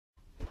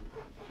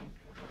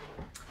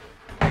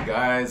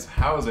guys,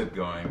 how's it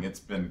going? It's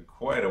been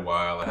quite a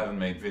while. I haven't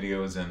made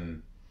videos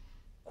in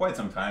quite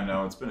some time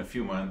now. It's been a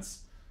few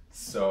months.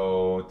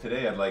 So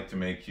today I'd like to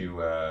make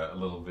you a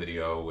little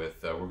video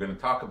with, we're going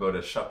to talk about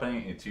a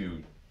Chopin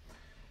Étude.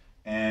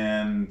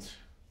 And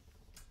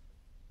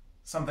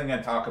something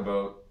I talk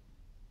about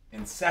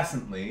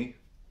incessantly,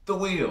 the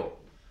wheel.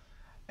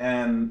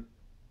 And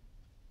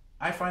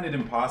I find it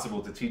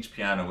impossible to teach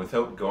piano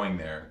without going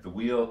there, the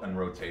wheel and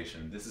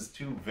rotation. This is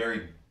two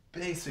very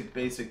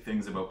basic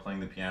things about playing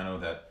the piano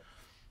that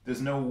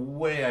there's no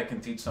way I can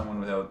teach someone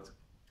without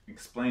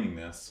explaining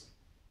this,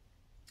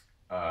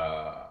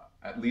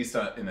 at least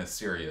in a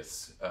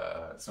serious,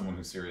 someone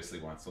who seriously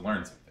wants to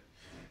learn something.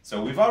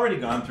 So we've already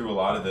gone through a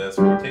lot of this.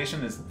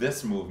 Rotation is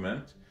this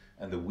movement,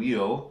 and the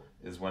wheel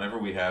is whenever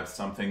we have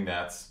something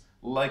that's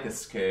like a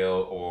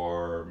scale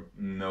or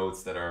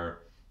notes that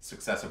are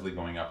successively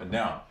going up and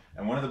down.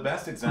 And one of the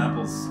best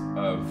examples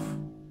of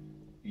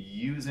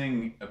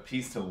using a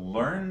piece to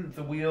learn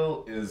the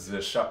wheel is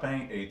the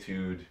Chopin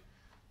Étude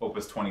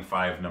Opus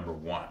 25 number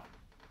 1.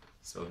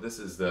 So this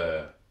is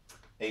the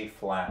A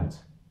flat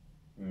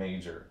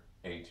major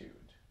Étude.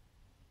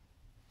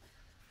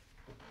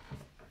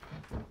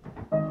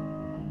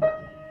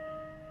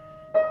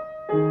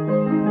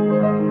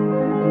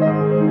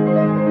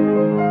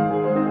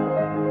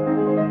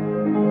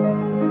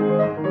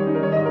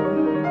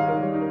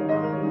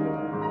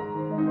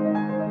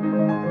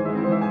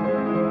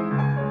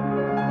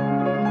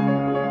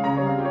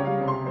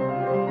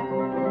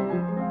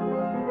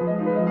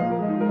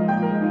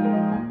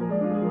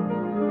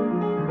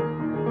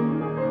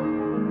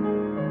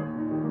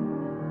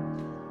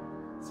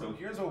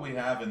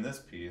 In this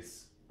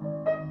piece,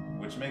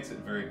 which makes it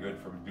very good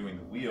for doing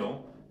the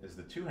wheel, is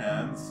the two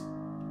hands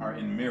are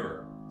in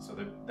mirror. So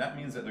that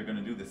means that they're going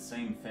to do the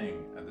same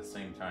thing at the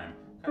same time.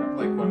 Kind of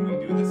like when we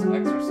do this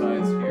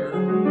exercise here.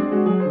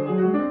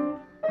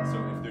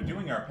 So if they're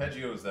doing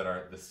arpeggios that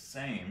are the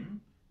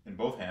same in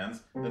both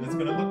hands, then it's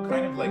going to look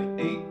kind of like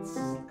eights,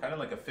 kind of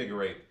like a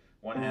figure eight.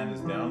 One hand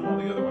is down while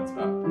the other one's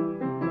up.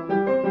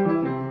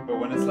 But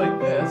when it's like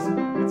this,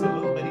 it's a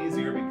little bit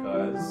easier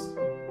because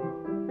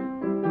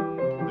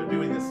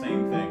doing the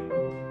same thing.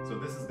 So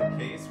this is the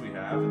case we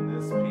have in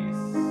this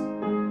piece.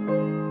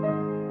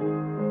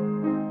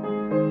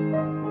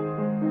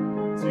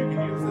 So you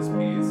can use this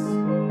piece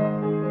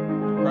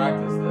to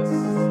practice this.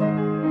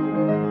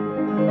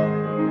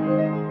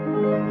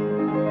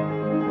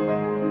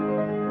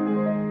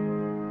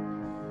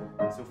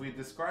 So if we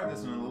describe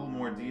this in a little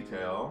more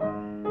detail,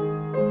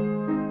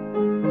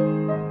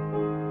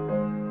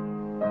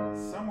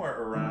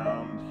 somewhere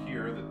around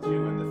here, the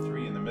 2 and the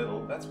 3 in the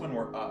middle, that's when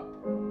we're up.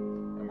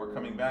 We're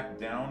coming back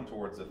down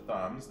towards the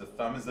thumbs. The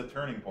thumb is the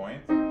turning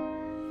point.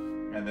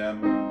 And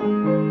then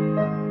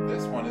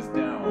this one is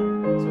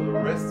down. So the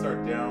wrists are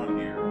down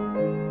here.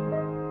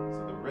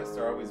 So the wrists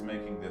are always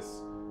making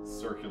this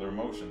circular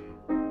motion.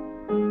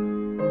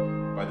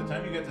 By the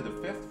time you get to the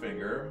 5th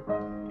finger,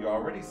 you're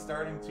already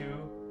starting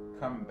to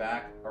come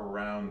back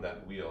around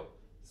that wheel.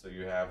 So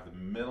you have the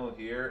middle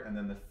here, and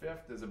then the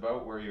 5th is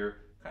about where you're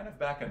kind of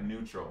back at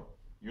neutral.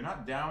 You're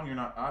not down, you're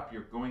not up,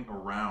 you're going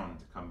around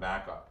to come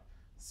back up.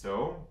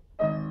 So,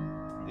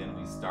 then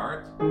we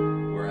start,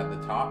 we're at the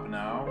top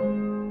now,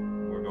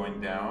 we're going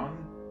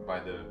down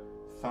by the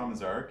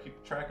thumbs are,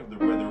 keep track of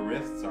where the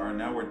wrists are,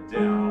 now we're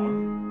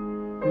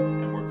down,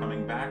 and we're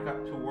coming back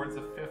up towards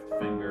the 5th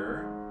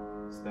finger,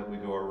 so that we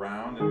go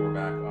around and we're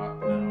back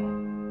up now,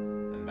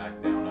 and back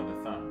down on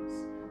the thumbs.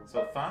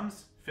 So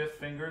thumbs, 5th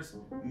fingers,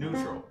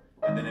 neutral,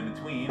 and then in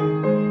between,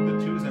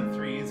 the 2s and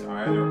 3s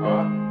are either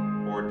up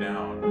or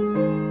down,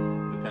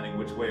 depending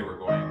which way we're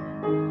going.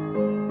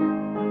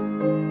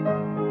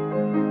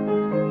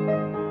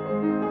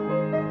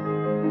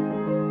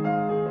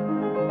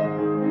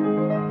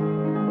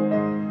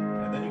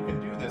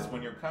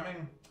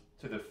 Coming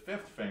to the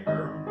 5th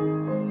finger,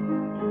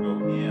 you go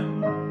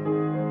in,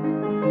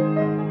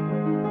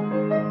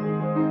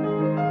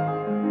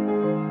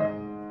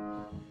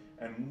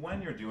 and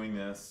when you're doing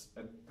this,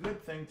 a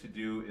good thing to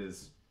do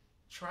is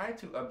try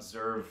to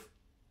observe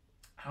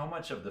how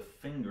much of the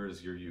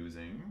fingers you're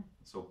using.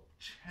 So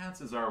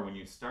chances are when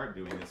you start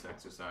doing this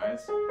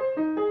exercise,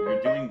 you're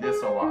doing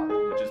this a lot,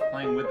 which is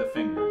playing with the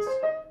fingers.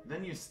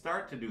 Then you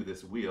start to do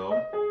this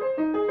wheel.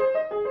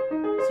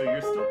 So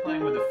you're still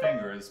playing with the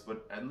fingers,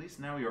 but at least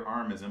now your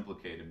arm is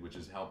implicated, which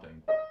is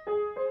helping.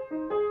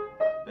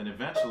 Then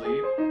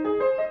eventually,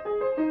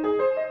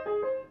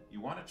 you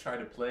want to try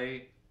to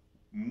play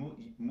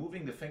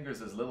moving the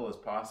fingers as little as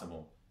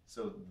possible.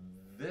 So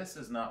this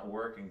is not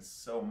working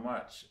so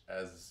much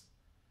as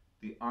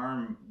the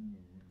arm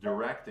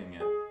directing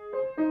it.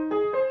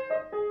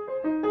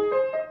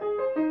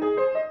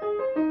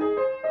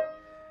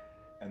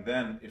 And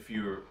then if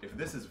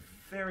this is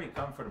very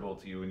comfortable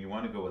to you and you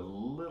want to go a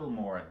little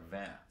more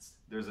advanced,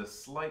 there's a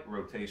slight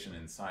rotation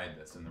inside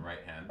this in the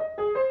right hand.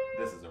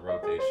 This is a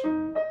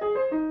rotation.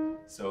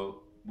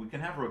 So we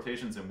can have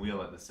rotations and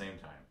wheel at the same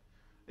time.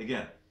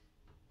 Again,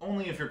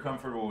 only if you're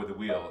comfortable with the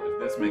wheel. If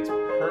this makes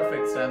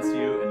perfect sense to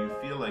you and you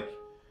feel like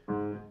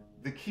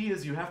The key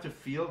is you have to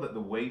feel that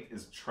the weight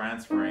is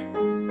transferring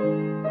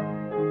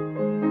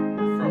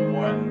from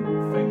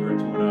one finger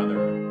to another.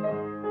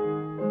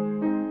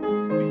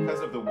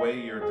 Because of the way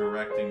you're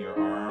directing your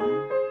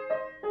arm,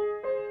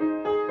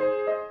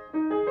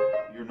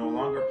 you're no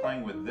longer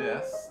playing with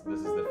this. This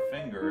is the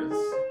fingers,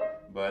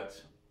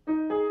 but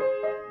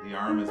the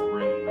arm is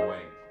bringing the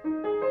weight.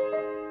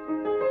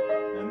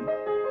 And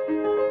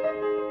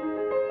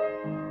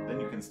then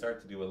you can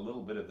start to do a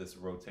little bit of this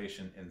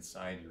rotation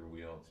inside your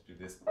wheel to do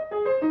this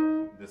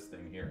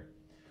thing here.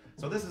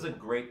 So this is a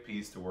great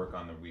piece to work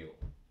on the wheel.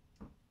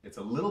 It's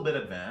a little bit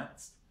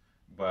advanced,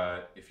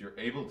 but if you're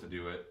able to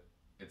do it,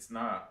 it's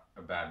not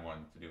a bad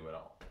one to do at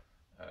all.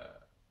 A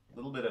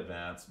little bit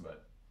advanced,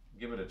 but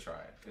give it a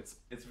try.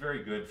 It's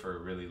very good for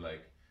really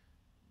like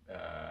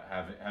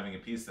having a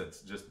piece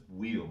that's just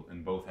wheel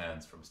in both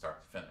hands from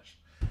start to finish.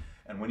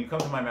 And when you come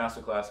to my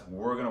masterclass,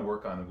 we're going to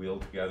work on the wheel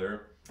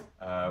together.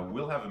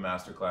 We'll have a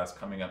masterclass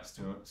coming up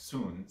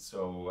soon,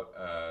 so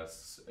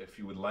if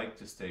you would like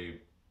to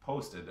stay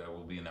posted, I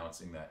will be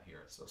announcing that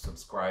here. So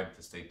subscribe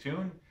to stay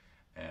tuned,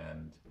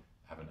 and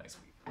have a nice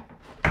week.